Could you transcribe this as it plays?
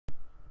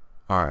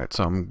Alright,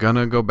 so I'm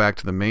gonna go back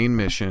to the main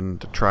mission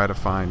to try to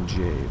find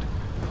Jade.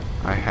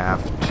 I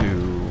have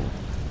to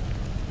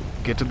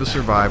get to the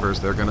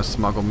survivors. They're gonna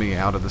smuggle me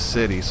out of the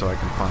city so I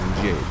can find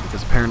Jade,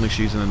 because apparently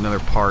she's in another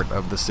part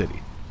of the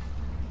city.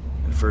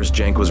 At first,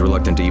 Jank was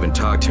reluctant to even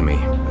talk to me,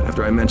 but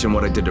after I mentioned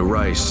what I did to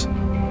Rice,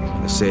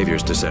 the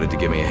Saviors decided to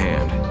give me a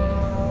hand.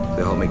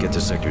 They'll help me get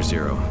to Sector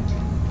 0.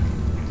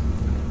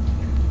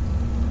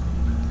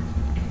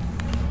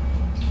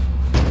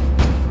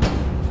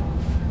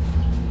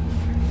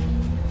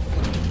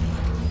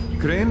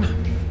 Crane?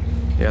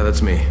 Yeah,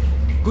 that's me.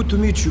 Good to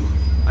meet you.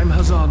 I'm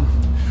Hazan.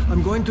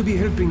 I'm going to be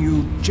helping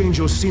you change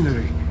your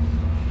scenery.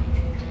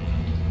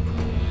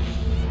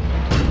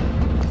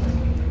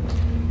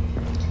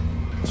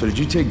 So did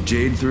you take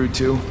Jade through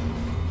too?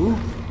 Who?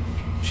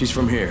 She's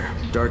from here.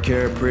 Dark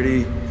hair,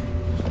 pretty,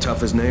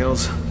 tough as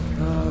nails.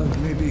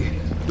 Maybe.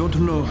 Don't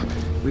know.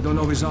 We don't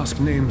always ask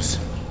names.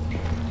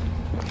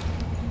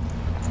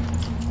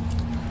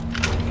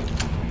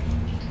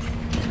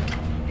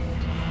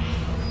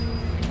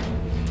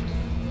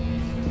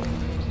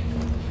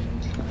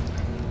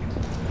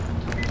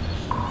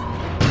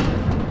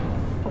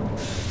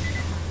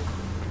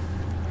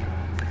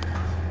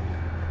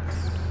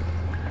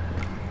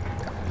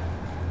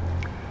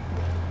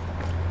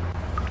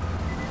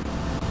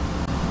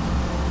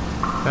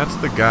 That's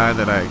the guy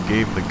that I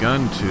gave the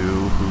gun to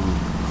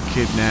who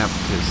kidnapped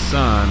his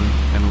son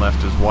and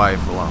left his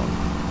wife alone.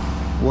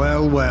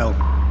 Well, well.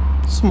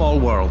 Small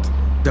world.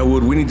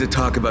 Dawood, we need to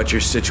talk about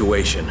your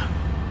situation.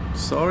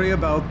 Sorry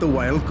about the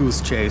wild goose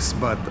chase,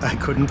 but I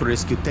couldn't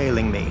risk you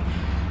tailing me.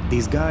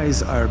 These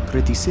guys are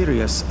pretty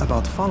serious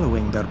about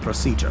following their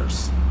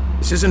procedures.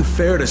 This isn't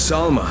fair to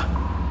Salma.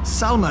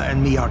 Salma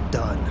and me are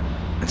done.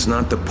 That's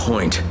not the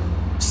point.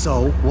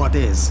 So, what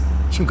is?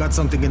 You got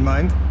something in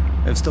mind?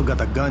 I've still got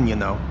a gun, you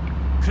know.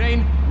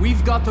 Crane,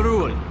 we've got the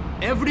rule.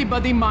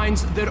 Everybody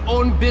minds their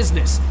own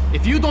business.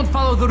 If you don't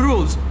follow the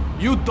rules,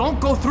 you don't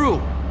go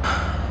through.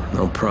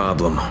 No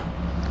problem.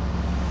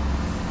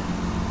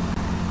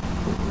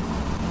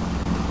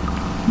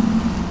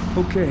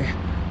 Okay.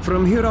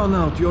 From here on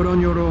out, you're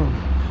on your own.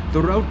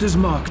 The route is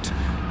marked.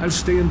 I'll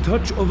stay in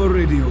touch over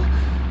radio.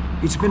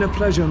 It's been a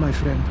pleasure, my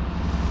friend.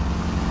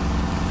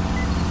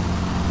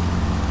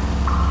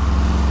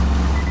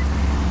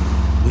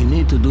 We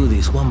need to do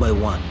this one by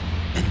one,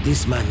 and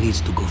this man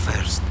needs to go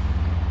first.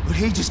 But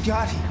he just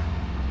got here.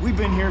 We've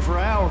been here for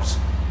hours.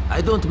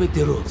 I don't make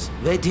the rules.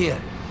 Wait here.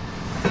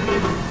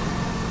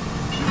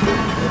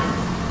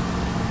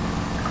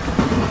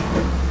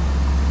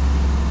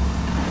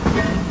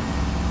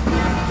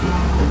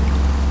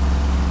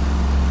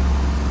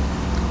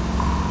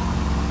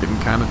 Getting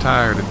kind of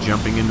tired of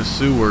jumping into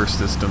sewer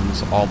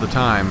systems all the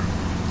time.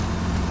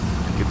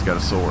 The kid's got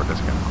a sword.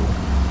 That's kind of cool.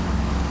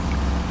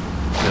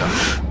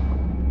 Yeah.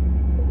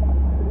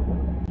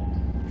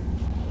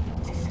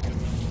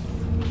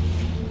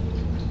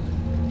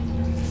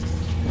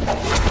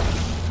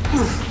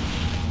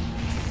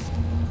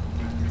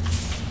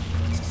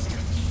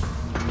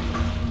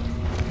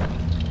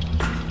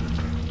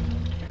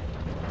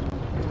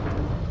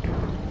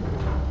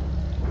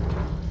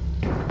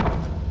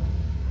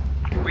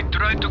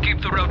 To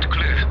keep the route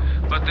clear,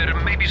 but there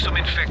may be some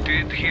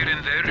infected here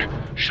and there.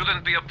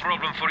 Shouldn't be a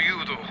problem for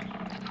you, though.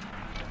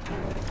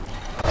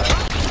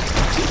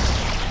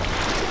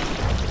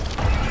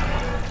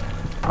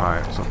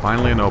 Alright, so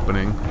finally an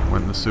opening.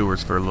 Went in the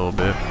sewers for a little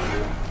bit.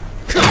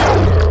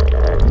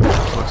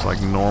 Looks like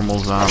normal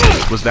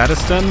zombies. Was that a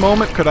stun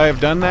moment? Could I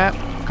have done that?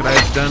 Could I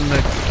have done the...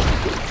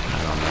 I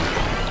don't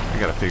know. I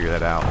gotta figure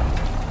that out.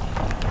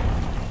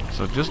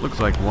 So it just looks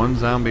like one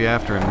zombie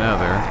after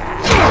another.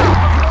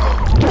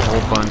 A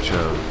whole bunch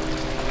of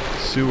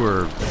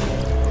sewer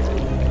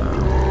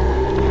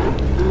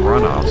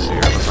runoffs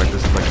here. Looks like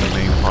this is like the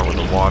main part with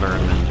the water,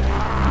 and then,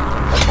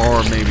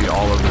 or maybe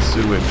all of the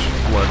sewage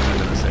floods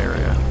into this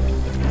area.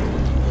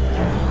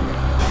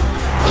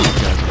 These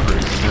guys are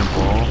pretty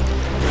simple.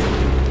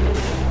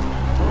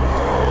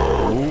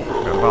 Ooh,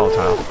 got a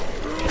volatile.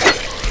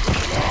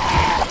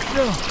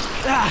 2,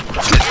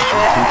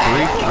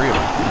 3 of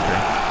them.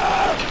 Okay.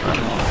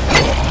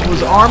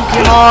 His arm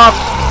came off.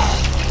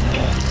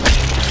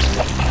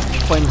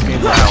 Playing this game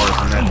for hours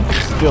and that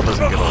still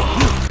doesn't get old.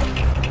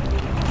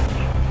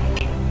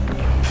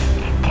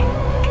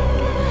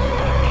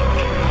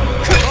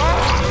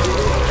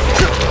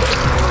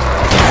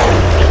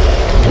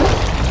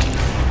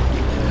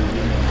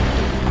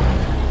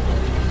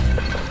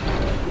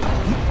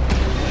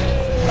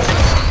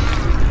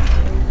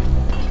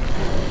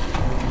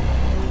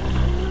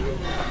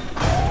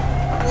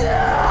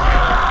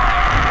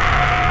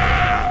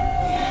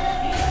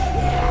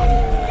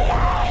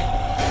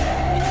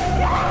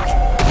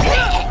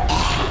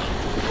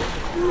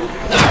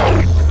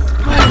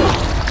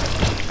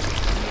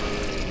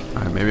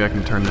 Maybe I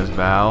can turn this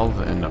valve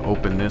and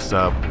open this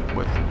up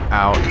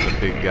without the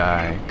big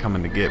guy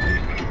coming to get me.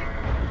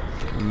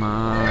 Come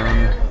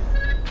on.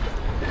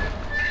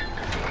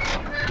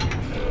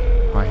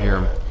 I hear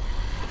him.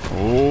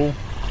 Oh.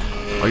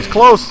 Oh, he's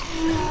close.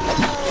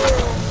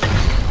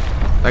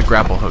 That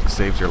grapple hook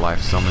saves your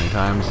life so many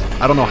times.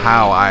 I don't know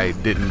how I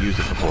didn't use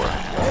it before.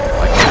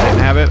 Like, if I didn't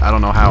have it, I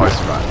don't know how I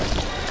survived.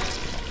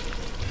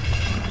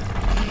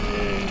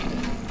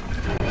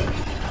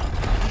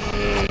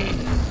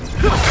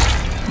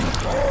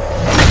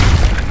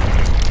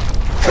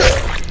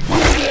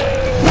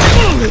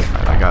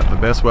 Alright, I got the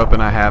best weapon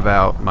I have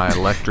out, my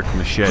electric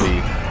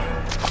machete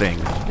thing.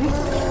 I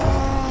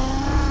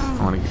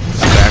want to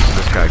get back to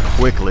this guy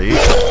quickly.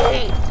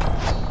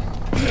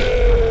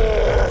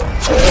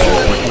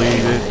 Quickly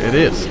it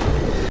is.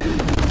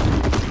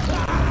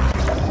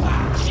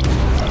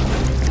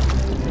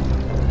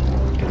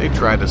 They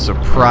tried to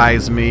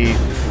surprise me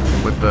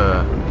with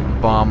the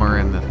bomber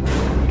in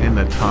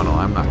the tunnel.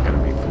 I'm not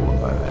gonna be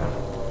fooled by that.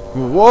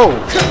 Whoa!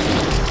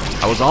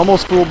 I was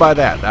almost fooled by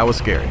that. That was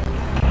scary.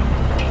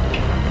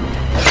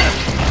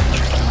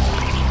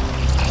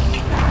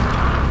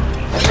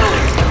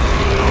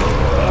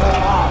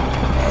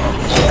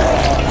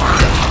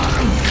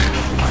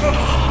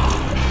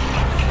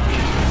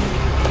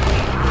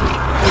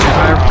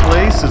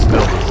 This is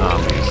filled with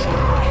zombies.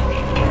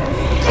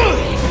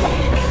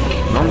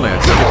 Normally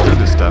I'd skip through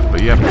this stuff,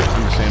 but you have to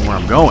understand where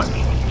I'm going.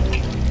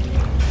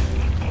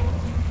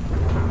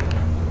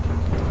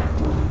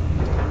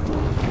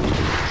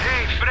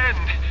 Hey, friend.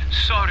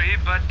 Sorry,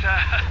 but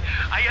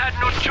I had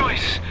no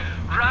choice.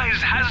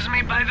 Rise has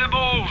me by the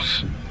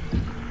balls.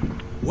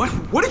 What?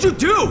 What did you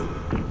do?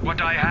 What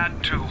I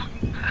had to.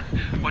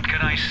 What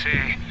can I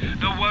say?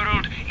 The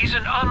world is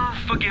an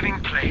unforgiving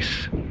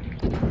place.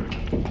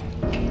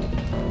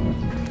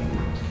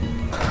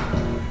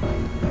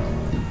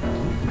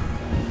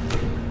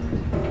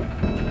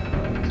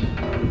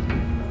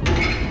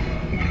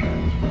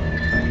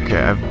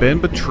 Okay, I've been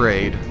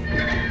betrayed.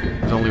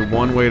 There's only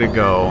one way to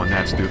go, and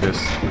that's through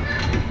this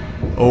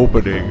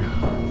opening.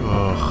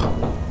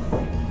 Ugh.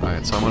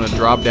 Alright, so I'm gonna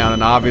drop down,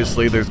 and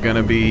obviously there's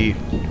gonna be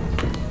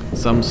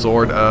some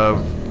sort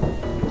of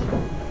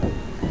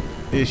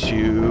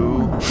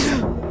issue.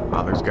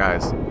 Oh, there's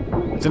guys.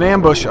 It's an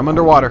ambush. I'm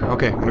underwater.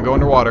 Okay, I'm gonna go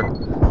underwater.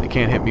 They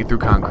can't hit me through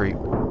concrete.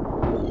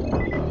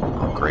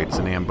 Oh, great, it's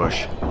an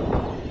ambush.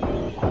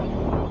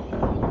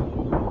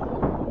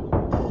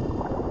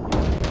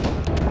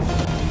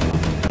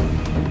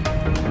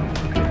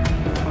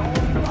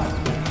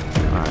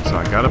 So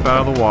I got up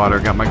out of the water,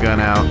 got my gun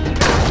out,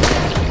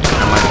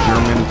 got my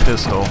German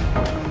pistol,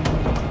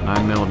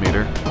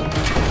 9mm.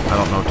 I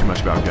don't know too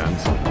much about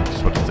guns,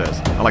 just what it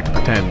says. I like to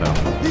pretend though.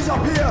 He's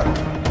up here!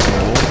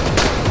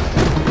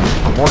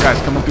 Oh, more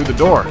guys coming through the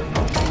door.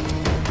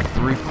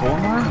 3, 4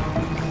 more?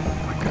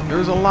 Oh my God,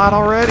 there's a lot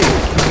already.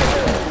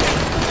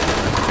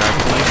 Guy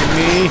flanking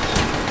me.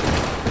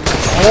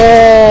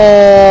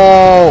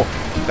 Oh!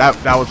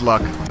 That was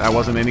luck. That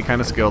wasn't any kind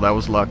of skill, that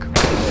was luck.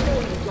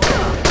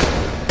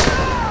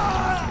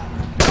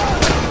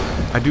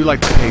 I do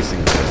like the pacing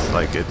of this,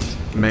 like it's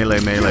melee,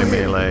 melee,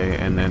 melee,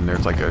 and then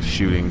there's like a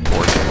shooting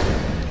portion.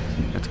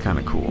 It's kind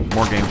of cool.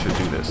 More games should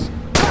do this,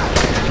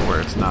 where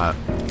it's not,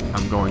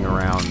 I'm going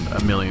around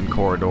a million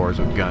corridors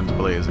with guns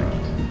blazing.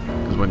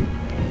 Because when,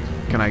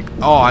 can I,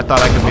 oh, I thought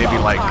I could maybe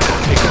like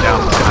take them down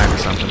from behind or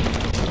something.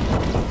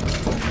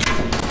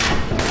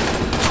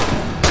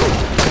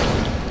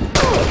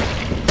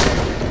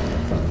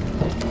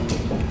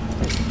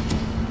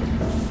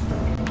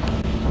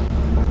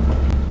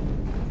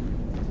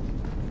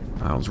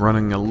 I was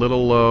running a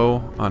little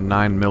low on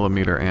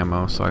 9mm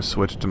ammo, so I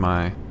switched to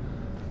my, I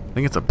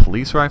think it's a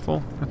police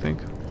rifle, I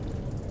think.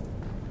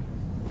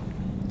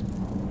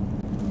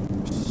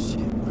 Shit,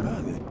 where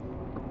are they?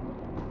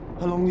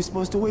 How long are we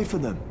supposed to wait for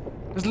them?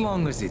 As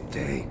long as it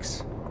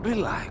takes.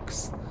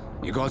 Relax.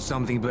 You got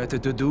something better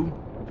to do?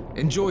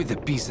 Enjoy the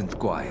peace and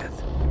quiet.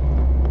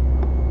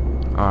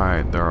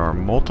 Alright, there are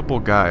multiple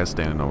guys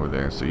standing over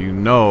there, so you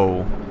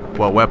know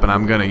what weapon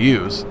I'm gonna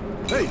use.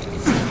 Hey!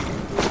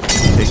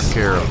 Takes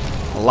care of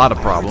a lot of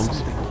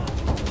problems.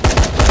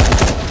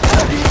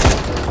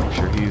 Make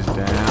sure he's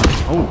down.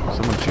 Oh,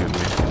 someone's shooting me.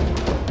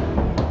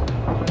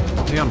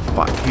 Is he on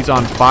fire? He's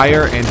on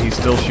fire and he's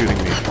still shooting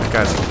me. That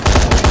guy's...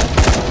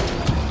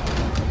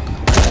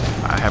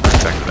 I have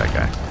respect for that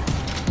guy.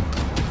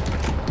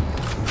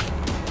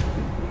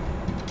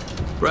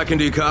 Bracken,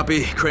 do you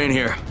copy? Crane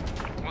here.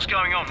 What's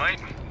going on, mate?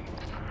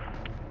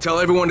 Tell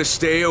everyone to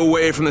stay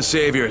away from the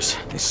Saviors.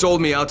 They sold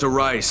me out to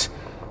Rice.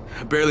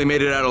 I barely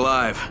made it out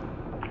alive.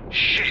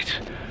 Shit.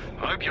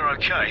 I hope you're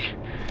okay.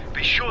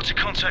 Be sure to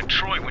contact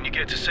Troy when you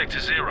get to Sector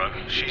 0.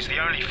 She's the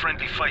only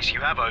friendly face you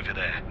have over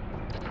there.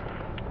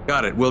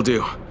 Got it, will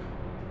do.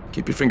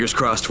 Keep your fingers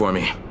crossed for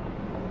me.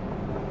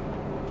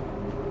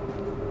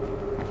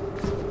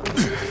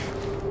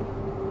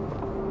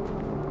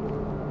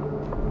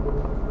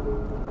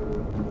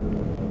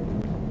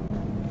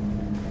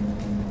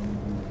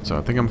 So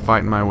I think I'm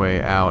fighting my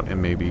way out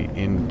and maybe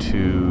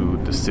into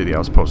the city I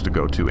was supposed to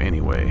go to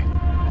anyway.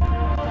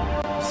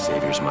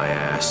 Savior's my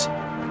ass.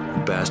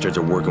 The bastards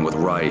are working with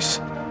Rice.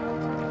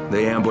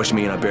 They ambushed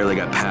me and I barely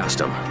got past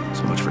them.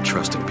 So much for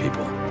trusting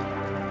people.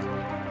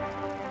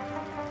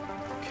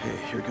 Okay,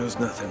 here goes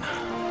nothing.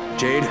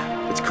 Jade,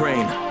 it's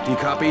Crane. Do you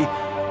copy?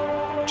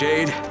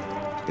 Jade,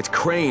 it's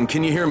Crane.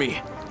 Can you hear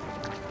me?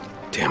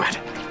 Damn it.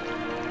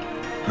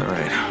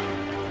 Alright.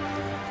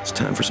 It's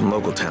time for some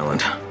local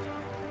talent.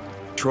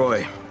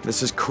 Troy,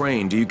 this is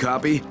Crane. Do you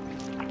copy?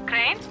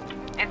 Crane?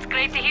 It's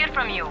great to hear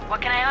from you.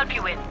 What can I help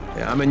you with?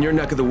 Yeah, I'm in your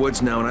neck of the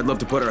woods now, and I'd love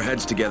to put our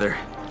heads together.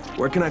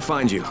 Where can I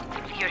find you?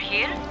 You're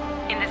here?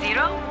 In the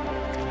Zero?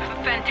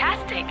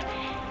 Fantastic.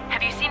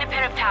 Have you seen a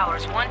pair of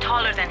towers, one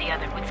taller than the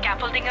other, with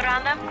scaffolding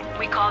around them?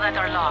 We call that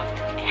our loft.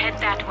 Head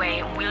that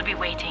way, and we'll be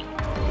waiting.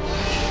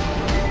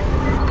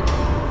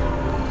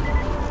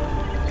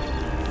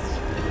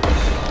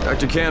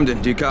 Dr.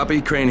 Camden, do you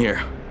copy? Crane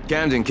here.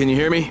 Camden, can you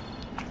hear me?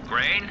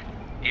 Crane?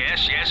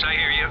 Yes, I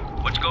hear you.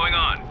 What's going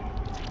on?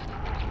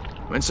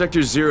 I'm in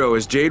Sector Zero.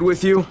 Is Jade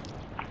with you?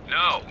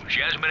 No, she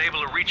hasn't been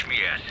able to reach me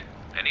yet.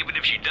 And even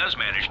if she does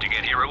manage to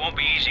get here, it won't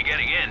be easy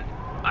getting in.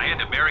 I had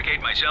to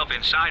barricade myself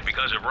inside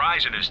because of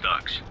Rise and his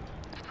thugs.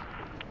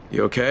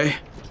 You okay?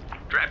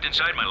 Trapped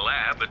inside my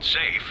lab, but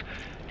safe.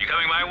 You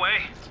coming my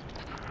way?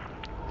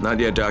 Not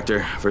yet,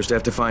 Doctor. First I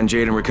have to find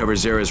Jade and recover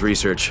Zara's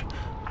research.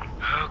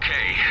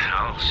 Okay,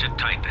 I'll sit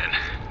tight then.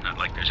 Not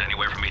like there's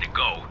anywhere for me to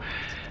go.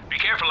 Be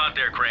careful out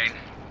there, Crane.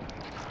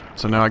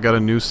 So now I got a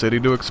new city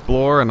to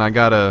explore, and I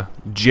got a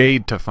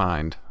Jade to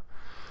find.